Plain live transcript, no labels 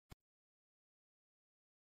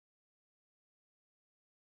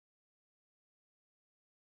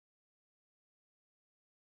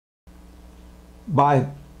by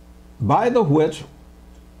the which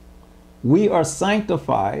we are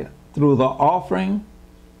sanctified through the offering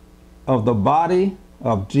of the body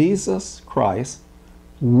of Jesus Christ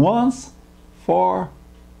once for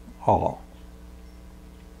all.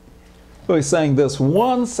 So he's saying this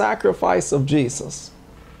one sacrifice of Jesus,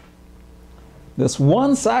 this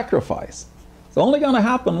one sacrifice, it's only going to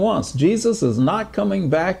happen once. Jesus is not coming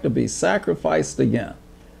back to be sacrificed again.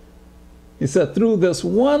 He said through this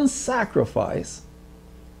one sacrifice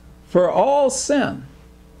for all sin.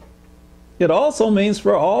 It also means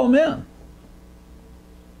for all men.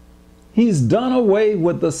 He's done away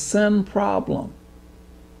with the sin problem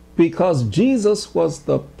because Jesus was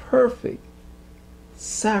the perfect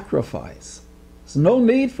sacrifice. There's no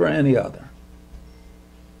need for any other.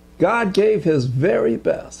 God gave his very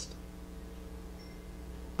best.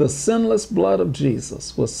 The sinless blood of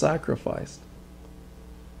Jesus was sacrificed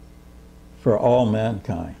for all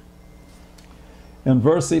mankind. In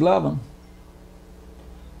verse 11,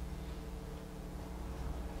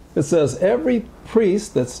 it says, every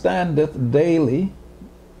priest that standeth daily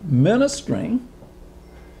ministering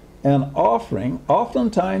and offering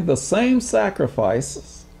oftentimes the same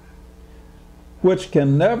sacrifices which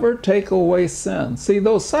can never take away sin. See,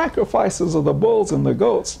 those sacrifices of the bulls and the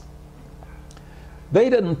goats, they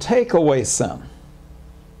didn't take away sin.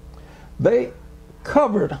 They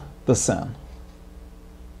covered the sin.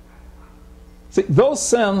 See, those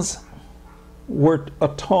sins were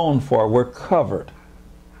atoned for, were covered.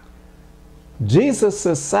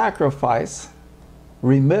 Jesus' sacrifice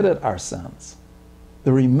remitted our sins,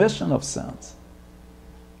 the remission of sins.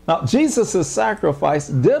 Now, Jesus' sacrifice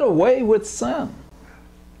did away with sin.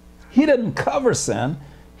 He didn't cover sin.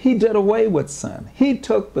 He did away with sin. He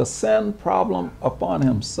took the sin problem upon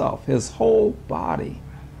himself, his whole body.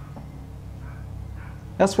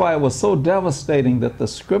 That's why it was so devastating that the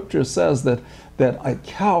scripture says that at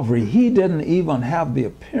Calvary, he didn't even have the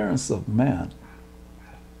appearance of man.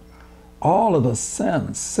 All of the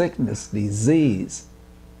sin, sickness, disease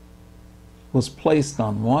was placed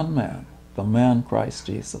on one man, the man Christ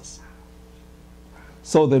Jesus.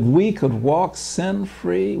 So that we could walk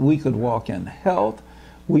sin-free, we could walk in health,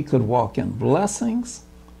 we could walk in blessings,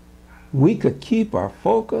 we could keep our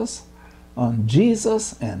focus on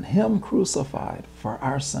Jesus and him crucified for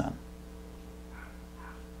our sin.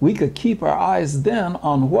 We could keep our eyes then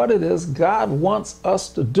on what it is God wants us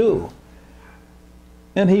to do.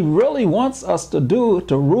 And he really wants us to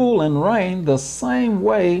rule and reign the same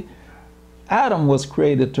way Adam was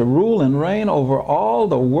created to rule and reign over all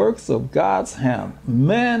the works of God's hand.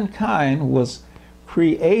 Mankind was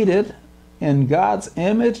created in God's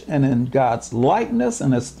image and in God's likeness,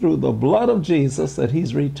 and it's through the blood of Jesus that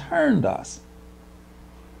he's returned us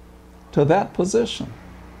to that position.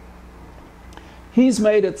 He's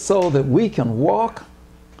made it so that we can walk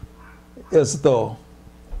as though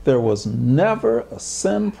there was never a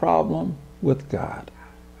sin problem with God.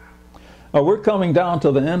 Now, we're coming down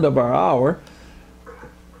to the end of our hour.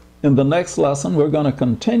 In the next lesson, we're going to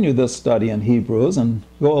continue this study in Hebrews and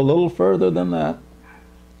go a little further than that.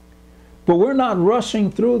 But we're not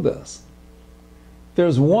rushing through this.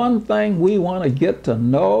 There's one thing we want to get to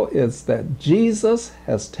know, is that Jesus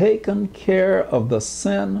has taken care of the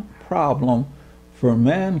sin problem for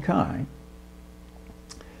mankind.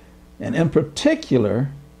 And in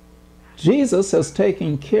particular, Jesus has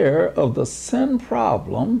taken care of the sin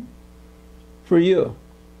problem for you.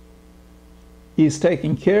 He's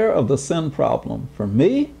taking care of the sin problem for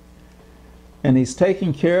me, and he's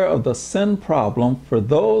taking care of the sin problem for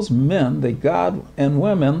those men that God and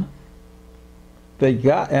women that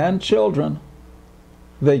God and children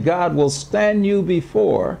that God will stand you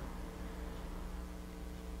before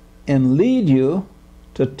and lead you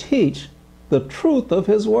to teach the truth of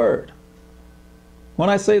his word. When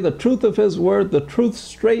I say the truth of his word, the truth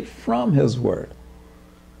straight from his word.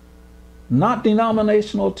 Not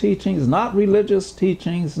denominational teachings, not religious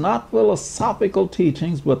teachings, not philosophical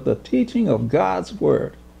teachings, but the teaching of God's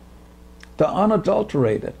word, the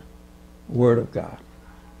unadulterated word of God.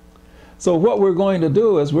 So what we're going to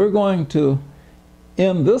do is we're going to,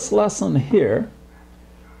 in this lesson here,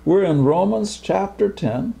 we're in Romans chapter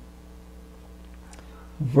 10,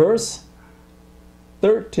 verse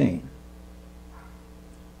 13.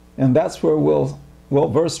 And that's where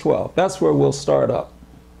verse 12, that's where we'll start up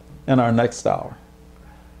in our next hour.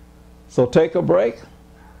 So take a break,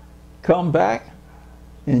 come back,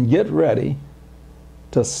 and get ready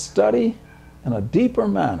to study in a deeper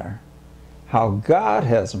manner how God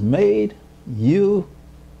has made you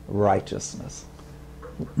righteousness.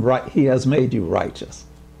 Right, he has made you righteous.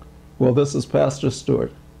 Well, this is Pastor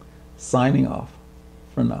Stewart signing off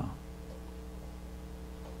for now.